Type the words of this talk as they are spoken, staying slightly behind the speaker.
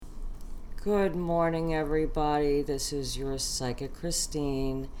Good morning, everybody. This is your Psychic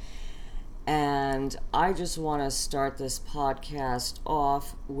Christine, and I just want to start this podcast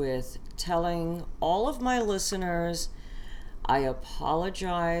off with telling all of my listeners I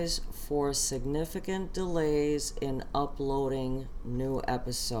apologize for significant delays in uploading new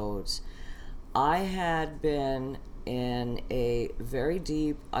episodes. I had been in a very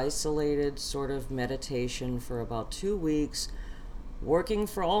deep, isolated sort of meditation for about 2 weeks, working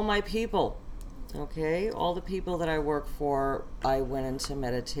for all my people. Okay, all the people that I work for, I went into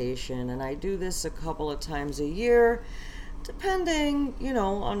meditation, and I do this a couple of times a year, depending,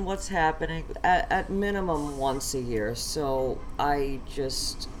 on what's happening, at minimum once a year. So I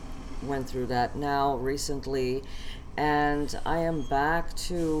just went through that now recently, and I am back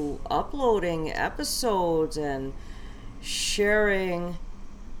to uploading episodes and sharing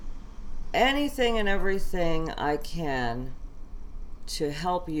anything and everything I can to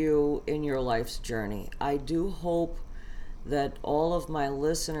help you in your life's journey. I do hope that all of my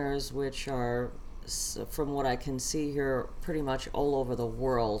listeners, which are, from what I can see here, pretty much all over the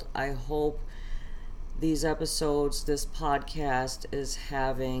world, I hope these episodes, this podcast, is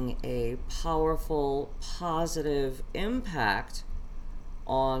having a powerful, positive impact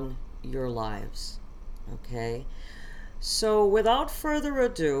on your lives. Okay? So without further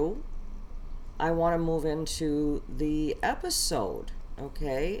ado, I want to move into the episode,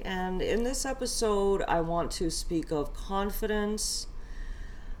 okay? And in this episode, I want to speak of confidence.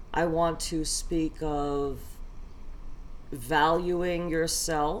 I want to speak of valuing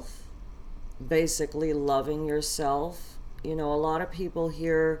yourself, basically loving yourself. A lot of people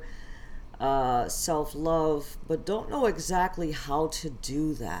hear self-love, but don't know exactly how to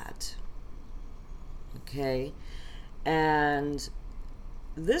do that, okay? And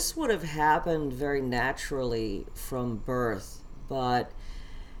this would have happened very naturally from birth, but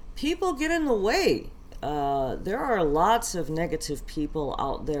people get in the way. There are lots of negative people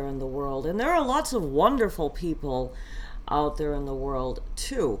out there in the world, and there are lots of wonderful people out there in the world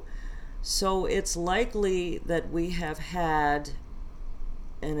too. So it's likely that we have had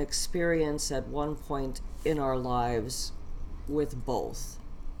an experience at one point in our lives with both.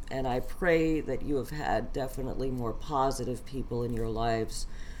 And I pray that you have had definitely more positive people in your lives,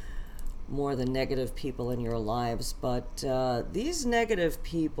 more than negative people in your lives. But these negative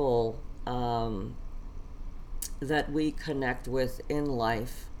people that we connect with in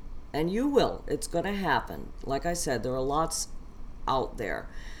life, and you will, it's going to happen. Like I said, there are lots out there.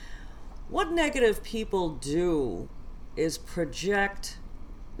 What negative people do is project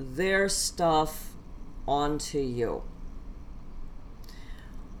their stuff onto you.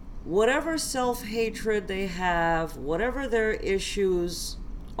 Whatever self-hatred they have, whatever their issues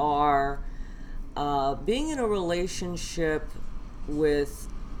are, being in a relationship with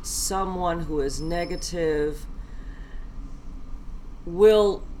someone who is negative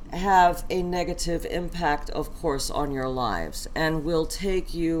will have a negative impact, of course, on your lives, and will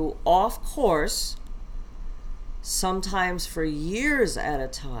take you off course, sometimes for years at a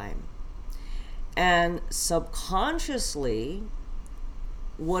time. And subconsciously,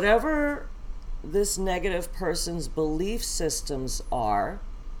 whatever this negative person's belief systems are,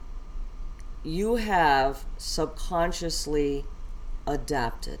 you have subconsciously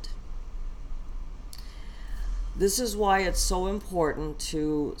adapted. This is why it's so important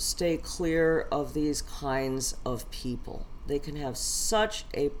to stay clear of these kinds of people. They can have such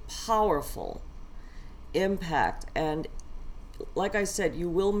a powerful impact. And like I said, you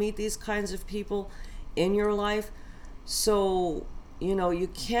will meet these kinds of people in your life. So you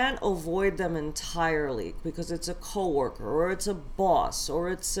can't avoid them entirely because it's a coworker or it's a boss or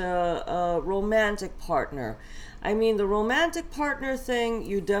it's a romantic partner. I mean, the romantic partner thing,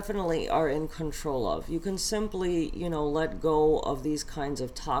 you definitely are in control of. You can simply, let go of these kinds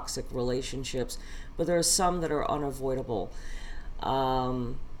of toxic relationships, but there are some that are unavoidable.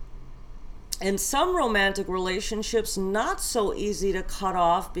 And some romantic relationships, not so easy to cut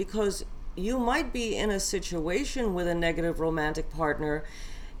off because you might be in a situation with a negative romantic partner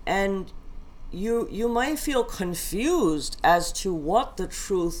and you might feel confused as to what the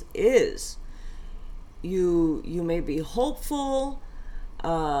truth is. You may be hopeful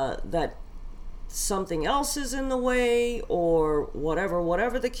that something else is in the way or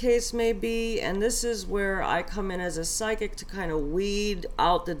whatever the case may be. And this is where I come in as a psychic to kind of weed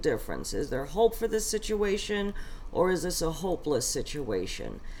out the difference. Is there hope for this situation, or is this a hopeless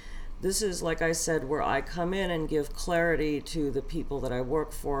situation? This is, like I said, where I come in and give clarity to the people that I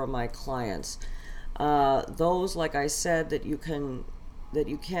work for, my clients. Those, like I said, that you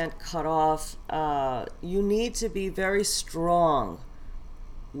can't cut off, you need to be very strong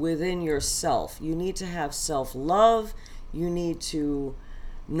within yourself. You need to have self-love. You need to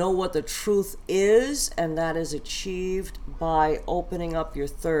know what the truth is, and that is achieved by opening up your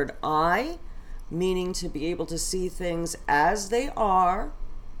third eye, meaning to be able to see things as they are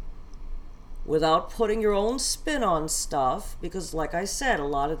without putting your own spin on stuff, because like I said, a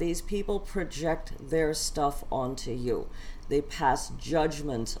lot of these people project their stuff onto you. They pass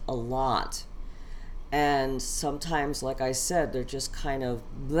judgment a lot. And sometimes, like I said, they're just kind of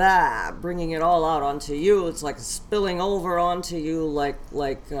bringing it all out onto you. It's like spilling over onto you like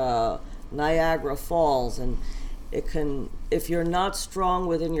Niagara Falls. And it can, if you're not strong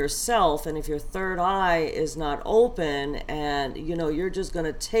within yourself, and if your third eye is not open, and you're just going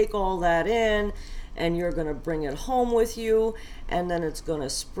to take all that in and you're going to bring it home with you, and then it's going to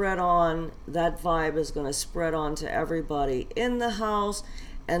spread on, that vibe is going to spread on to everybody in the house,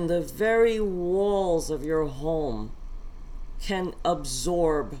 and the very walls of your home can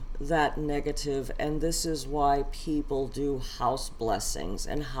absorb that negative. And this is why people do house blessings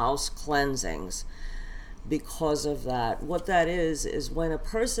and house cleansings, because of that. What that is when a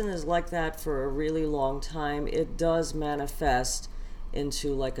person is like that for a really long time, it does manifest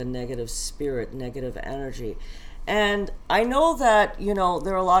into like a negative spirit, negative energy. And I know that,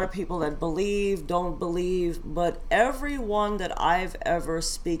 there are a lot of people that believe, don't believe, but everyone that I've ever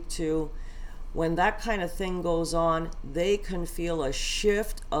speak to, when that kind of thing goes on, they can feel a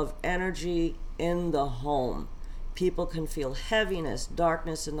shift of energy in the home. People can feel heaviness,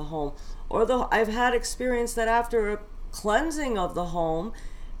 darkness in the home. Or I've had experience that after a cleansing of the home,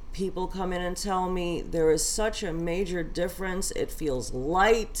 people come in and tell me there is such a major difference. It feels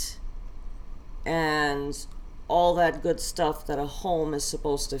light and all that good stuff that a home is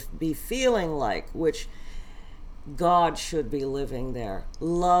supposed to be feeling like, which God should be living there.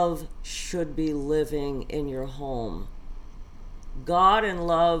 Love should be living in your home. God and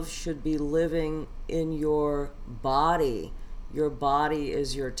love should be living in your body. Your body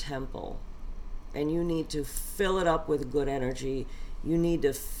is your temple, and you need to fill it up with good energy. You need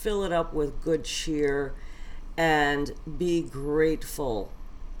to fill it up with good cheer, and be grateful.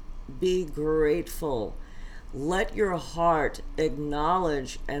 Be grateful. Let your heart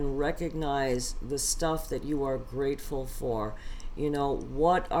acknowledge and recognize the stuff that you are grateful for.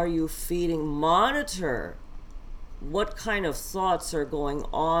 What are you feeding? Monitor what kind of thoughts are going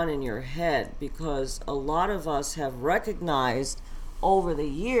on in your head, because a lot of us have recognized over the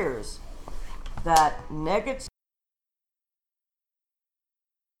years that negative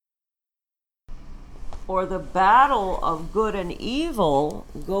or the battle of good and evil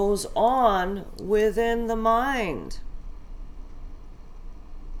goes on within the mind.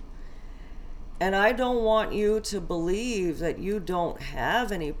 And I don't want you to believe that you don't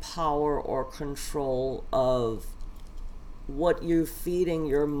have any power or control of what you're feeding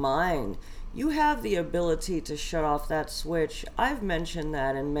your mind. You have the ability to shut off that switch. I've mentioned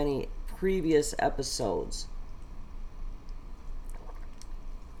that in many previous episodes.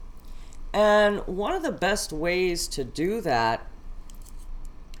 And one of the best ways to do that,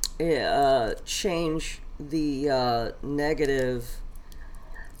 change the negative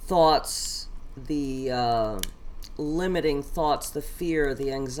thoughts, the limiting thoughts, the fear,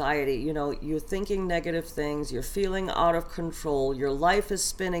 the anxiety. You're thinking negative things, you're feeling out of control, your life is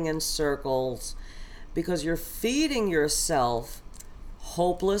spinning in circles because you're feeding yourself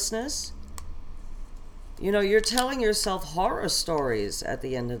hopelessness. You're telling yourself horror stories at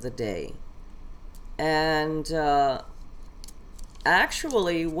the end of the day. And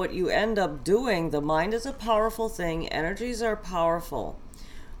actually, what you end up doing, the mind is a powerful thing, energies are powerful.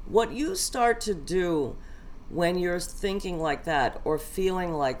 What you start to do when you're thinking like that or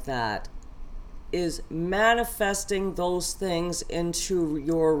feeling like that is manifesting those things into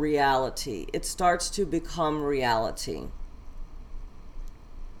your reality. It starts to become reality.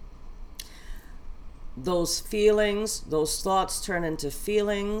 Those feelings, those thoughts turn into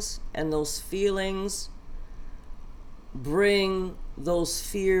feelings, and those feelings bring those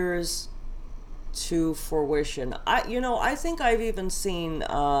fears to fruition. I think I've even seen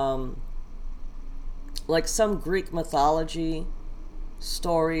like some Greek mythology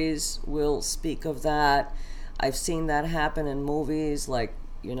stories will speak of that. I've seen that happen in movies, like,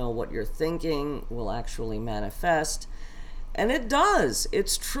 what you're thinking will actually manifest. And it does.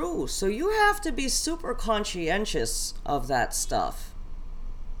 It's true. So you have to be super conscientious of that stuff.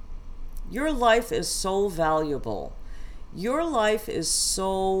 Your life is so valuable. Your life is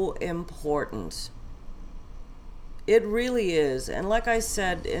so important. It really is. And like I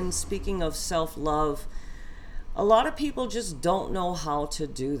said, in speaking of self-love, a lot of people just don't know how to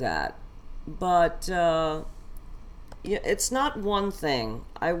do that. But it's not one thing.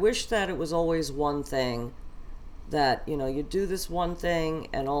 I wish that it was always one thing, that, you do this one thing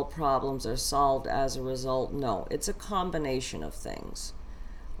and all problems are solved as a result. No, it's a combination of things.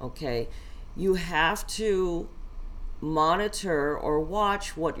 Okay? You have to monitor or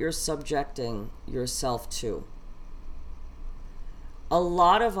watch what you're subjecting yourself to. A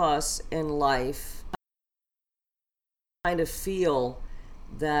lot of us in life kind of feel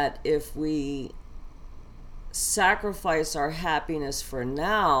that if we sacrifice our happiness for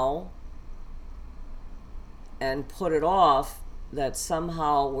now and put it off, that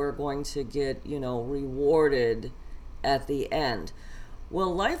somehow we're going to get, rewarded at the end.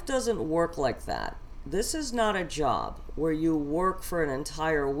 Well, life doesn't work like that. This is not a job where you work for an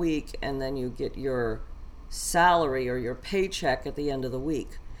entire week and then you get your salary or your paycheck at the end of the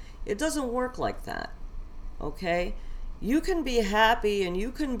week. It doesn't work like that. Okay? You can be happy and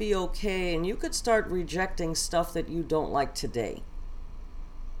you can be okay and you could start rejecting stuff that you don't like today.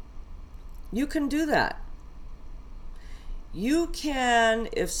 You can do that. You can,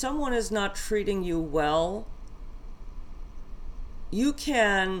 if someone is not treating you well, you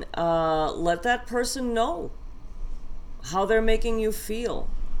can let that person know how they're making you feel.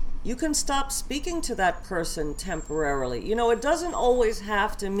 You can stop speaking to that person temporarily. It doesn't always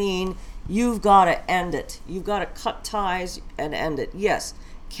have to mean you've got to end it. You've got to cut ties and end it. Yes.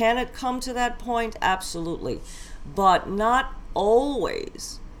 Can it come to that point? Absolutely. But not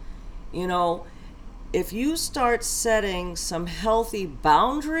always. If you start setting some healthy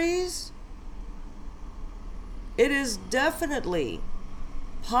boundaries, it is definitely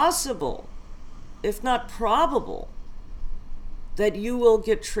possible, if not probable, that you will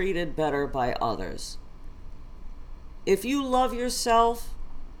get treated better by others. If you love yourself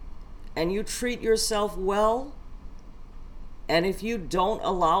and you treat yourself well, and if you don't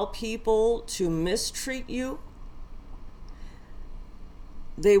allow people to mistreat you,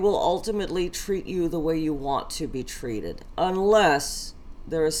 they will ultimately treat you the way you want to be treated, unless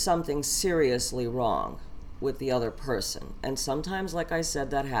there is something seriously wrong with the other person. And sometimes, like I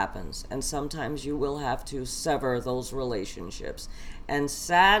said, that happens. And sometimes you will have to sever those relationships. And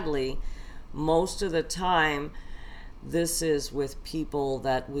sadly, most of the time, this is with people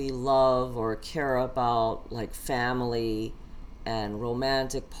that we love or care about, like family and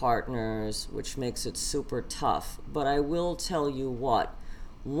romantic partners, which makes it super tough. But I will tell you what,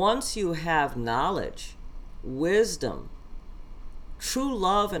 once you have knowledge, wisdom, true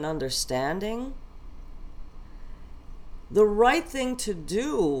love and understanding, the right thing to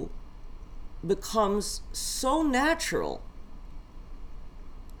do becomes so natural.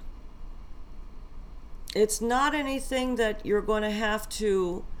 It's not anything that you're going to have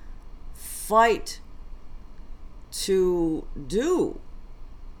to fight to do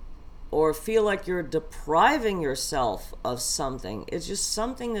or feel like you're depriving yourself of something. It's just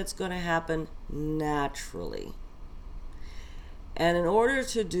something that's going to happen naturally. And in order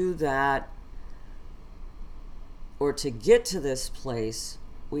to do that, or to get to this place,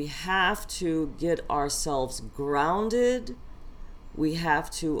 we have to get ourselves grounded. We have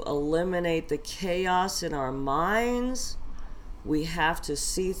to eliminate the chaos in our minds. We have to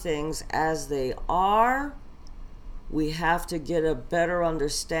see things as they are. We have to get a better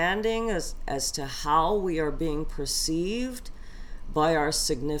understanding as to how we are being perceived by our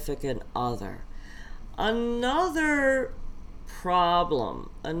significant other. Another problem,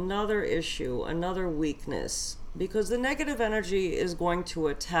 another issue, another weakness, because the negative energy is going to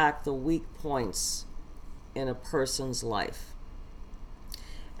attack the weak points in a person's life.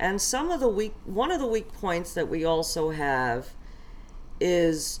 And one of the weak points that we also have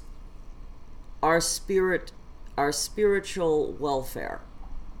is our spiritual welfare.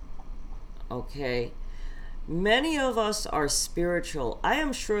 Okay? Many of us are spiritual. I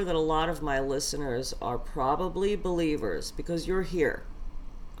am sure that a lot of my listeners are probably believers because you're here.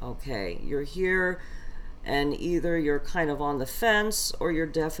 Okay? You're here, and either you're kind of on the fence, or you're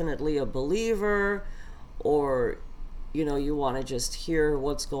definitely a believer, or you want to just hear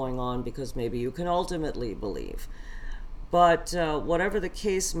what's going on because maybe you can ultimately believe. But whatever the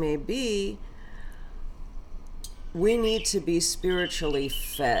case may be, we need to be spiritually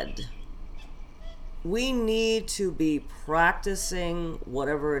fed. We need to be practicing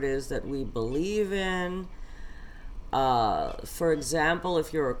whatever it is that we believe in. For example,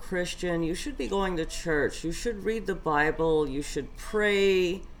 if you're a Christian, you should be going to church. You should read the Bible. You should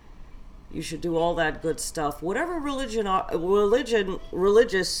pray. You should do all that good stuff. Whatever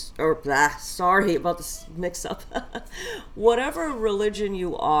sorry about this mix up. Whatever religion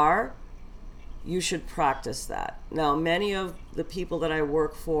you are, you should practice that. Now, many of the people that I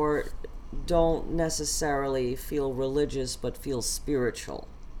work for don't necessarily feel religious but feel spiritual.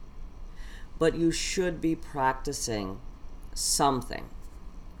 But you should be practicing something.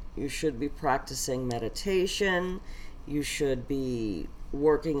 You should be practicing meditation. You should be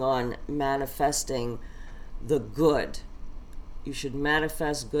working on manifesting the good. You should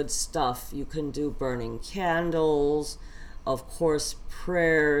manifest good stuff. You can do burning candles, of course,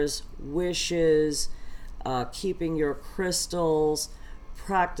 prayers, wishes, keeping your crystals,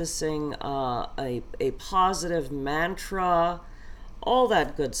 practicing a positive mantra, all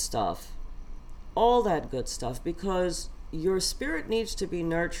that good stuff. All that good stuff, because your spirit needs to be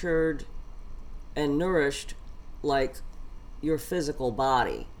nurtured and nourished like your physical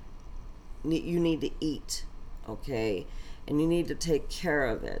body. You need to eat, okay? And you need to take care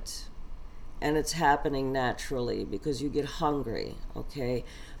of it. And it's happening naturally because you get hungry, okay?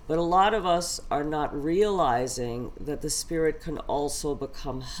 But a lot of us are not realizing that the spirit can also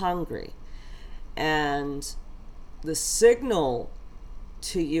become hungry. And the signal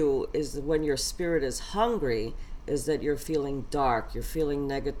to you is that when your spirit is hungry, is that you're feeling dark, you're feeling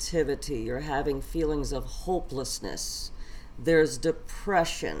negativity, you're having feelings of hopelessness, there's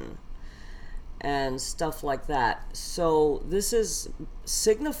depression and stuff like that. So this is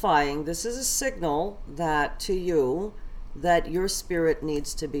signifying, this is a signal that to you that your spirit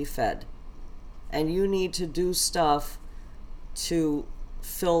needs to be fed, and you need to do stuff to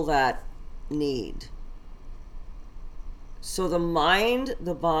fill that need. So the mind,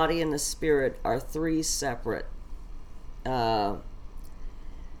 the body, and the spirit are three separate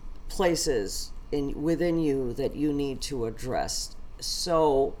places within you that you need to address.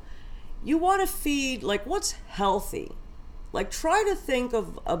 So you want to feed, like, what's healthy? Like, try to think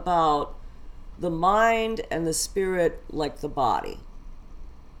about the mind and the spirit like the body.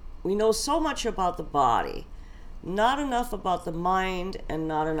 We know so much about the body, not enough about the mind and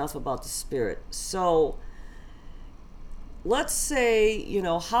not enough about the spirit. So let's say,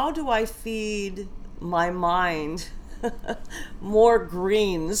 how do I feed my mind more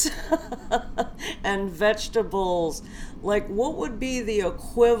greens and vegetables? Like, what would be the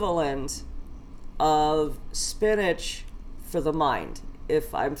equivalent of spinach for the mind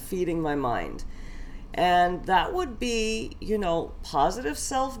if I'm feeding my mind? And that would be, positive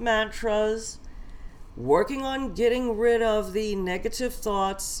self mantras, working on getting rid of the negative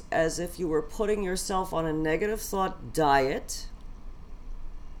thoughts as if you were putting yourself on a negative thought diet.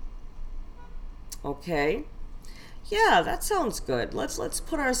 Okay? Yeah, that sounds good. Let's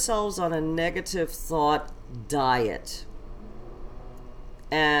put ourselves on a negative thought diet.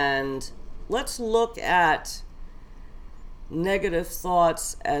 And let's look at negative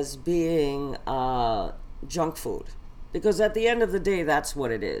thoughts as being junk food. Because at the end of the day, that's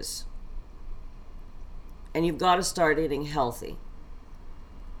what it is. And you've got to start eating healthy.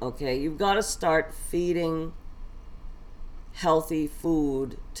 Okay? You've got to start feeding healthy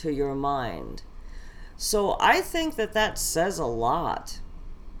food to your mind. So I think that says a lot.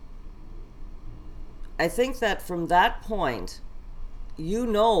 I think that from that point, you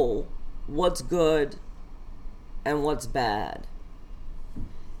know what's good and what's bad.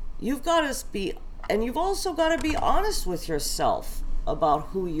 You've got to be, and you've also got to be honest with yourself about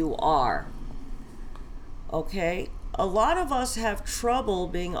who you are. Okay? A lot of us have trouble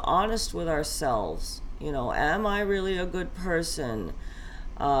being honest with ourselves. Am I really a good person?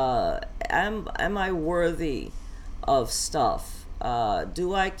 Am I worthy of stuff?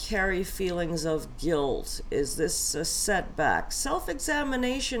 Do I carry feelings of guilt? Is this a setback?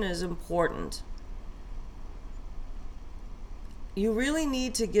 Self-examination is important. You really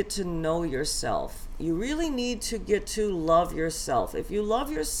need to get to know yourself. You really need to get to love yourself. If you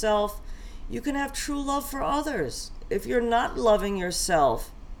love yourself, you can have true love for others. If you're not loving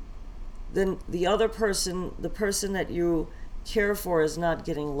yourself, then the other person, the person that you care for, is not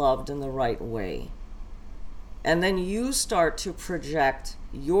getting loved in the right way. And then you start to project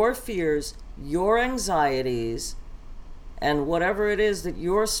your fears, your anxieties, and whatever it is that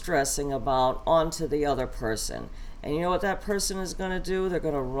you're stressing about onto the other person. And you know what that person is going to do? They're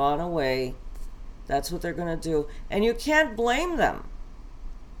going to run away. That's what they're going to do. And you can't blame them.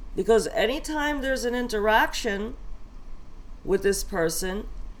 Because anytime there's an interaction with this person,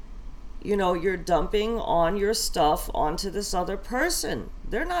 you're dumping on your stuff onto this other person.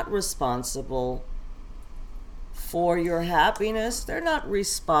 They're not responsible for your happiness. They're not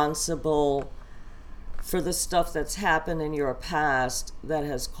responsible for the stuff that's happened in your past that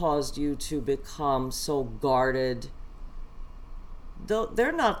has caused you to become so guarded.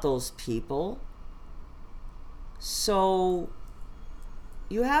 They're not those people. So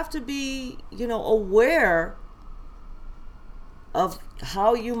you have to be, aware of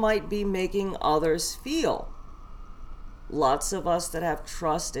how you might be making others feel. Lots of us that have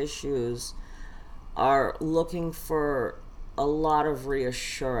trust issues are looking for a lot of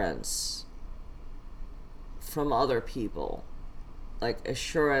reassurance from other people. Like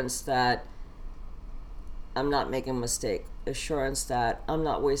assurance that I'm not making a mistake, assurance that I'm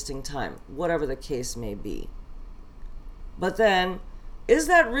not wasting time, whatever the case may be. But then, is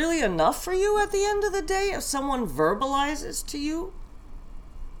that really enough for you at the end of the day if someone verbalizes to you?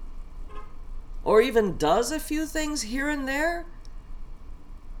 Or even does a few things here and there?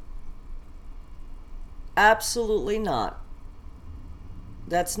 Absolutely not.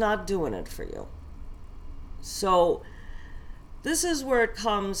 That's not doing it for you. So, this is where it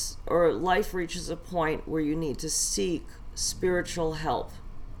comes, or life reaches a point where you need to seek spiritual help.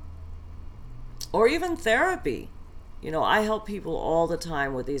 Or even therapy. You know, I help people all the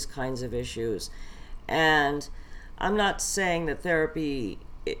time with these kinds of issues. And I'm not saying that therapy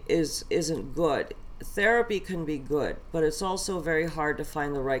isn't good. Therapy can be good, but it's also very hard to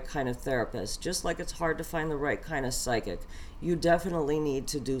find the right kind of therapist. Just like it's hard to find the right kind of psychic. You definitely need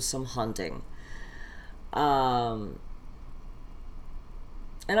to do some hunting. And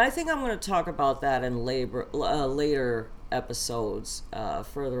I think I'm going to talk about that in later episodes,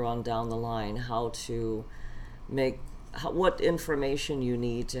 further on down the line, how to what information you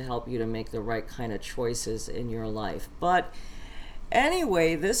need to help you to make the right kind of choices in your life. But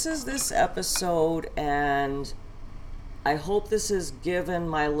anyway, this is this episode, and I hope this has given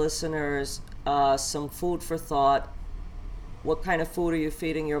my listeners some food for thought. What kind of food are you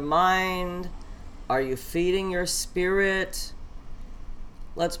feeding your mind? Are you feeding your spirit?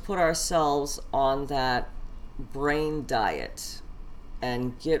 Let's put ourselves on that brain diet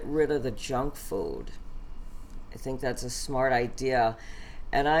and get rid of the junk food. I think that's a smart idea.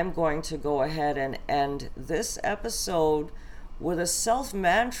 And I'm going to go ahead and end this episode with a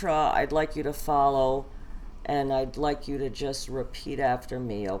self-mantra I'd like you to follow, and I'd like you to just repeat after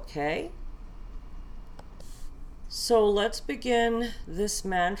me, okay? So let's begin this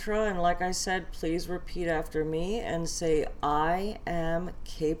mantra, and like I said, please repeat after me and say, I am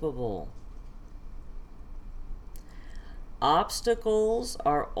capable. Obstacles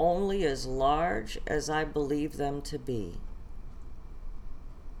are only as large as I believe them to be.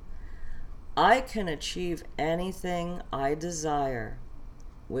 I can achieve anything I desire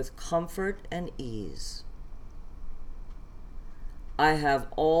with comfort and ease. I have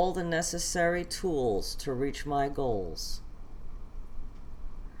all the necessary tools to reach my goals.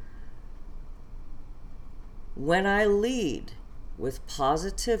 When I lead with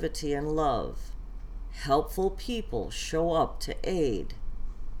positivity and love, helpful people show up to aid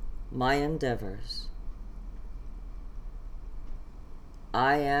my endeavors.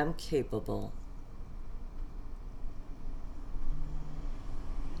 I am capable.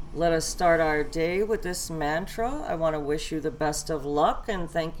 Let us start our day with this mantra. I want to wish you the best of luck and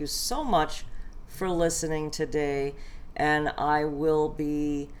thank you so much for listening today. And I will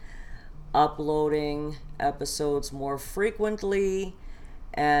be uploading episodes more frequently.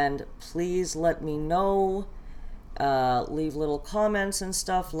 And please let me know, leave little comments and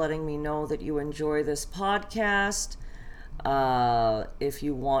stuff letting me know that you enjoy this podcast. If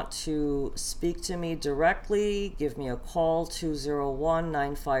you want to speak to me directly, give me a call,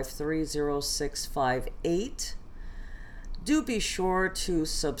 201-953-0658. Do be sure to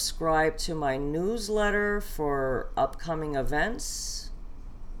subscribe to my newsletter for upcoming events,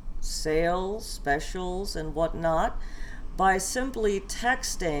 sales, specials, and whatnot by simply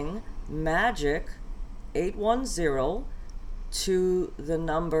texting MAGIC 810 to the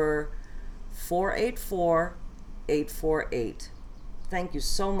number 484-848. Thank you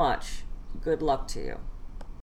so much. Good luck to you.